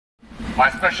My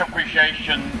special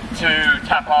appreciation to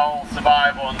Tapol,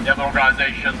 Survival and the other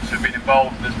organisations who've been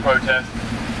involved in this protest.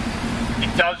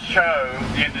 It does show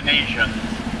the Indonesians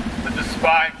that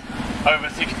despite over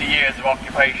 60 years of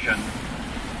occupation,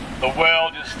 the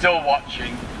world is still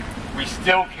watching, we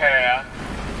still care,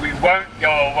 we won't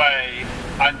go away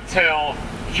until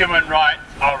human rights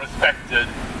are respected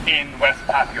in West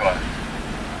Papua.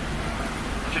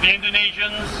 To the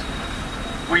Indonesians,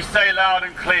 we say loud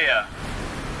and clear,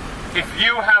 if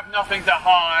you have nothing to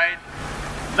hide,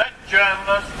 let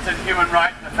journalists and human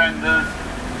rights defenders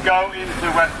go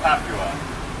into West Papua.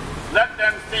 Let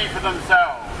them see for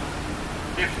themselves.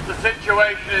 If the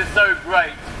situation is so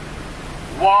great,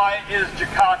 why is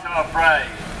Jakarta afraid?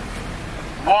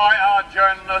 Why are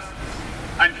journalists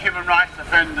and human rights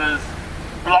defenders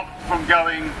blocked from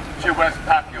going to West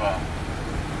Papua?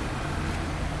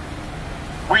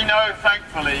 We know,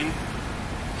 thankfully,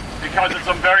 because of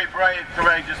some very brave,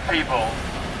 courageous people,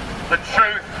 the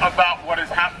truth about what is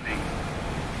happening.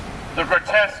 The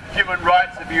grotesque human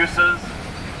rights abuses,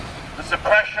 the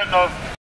suppression of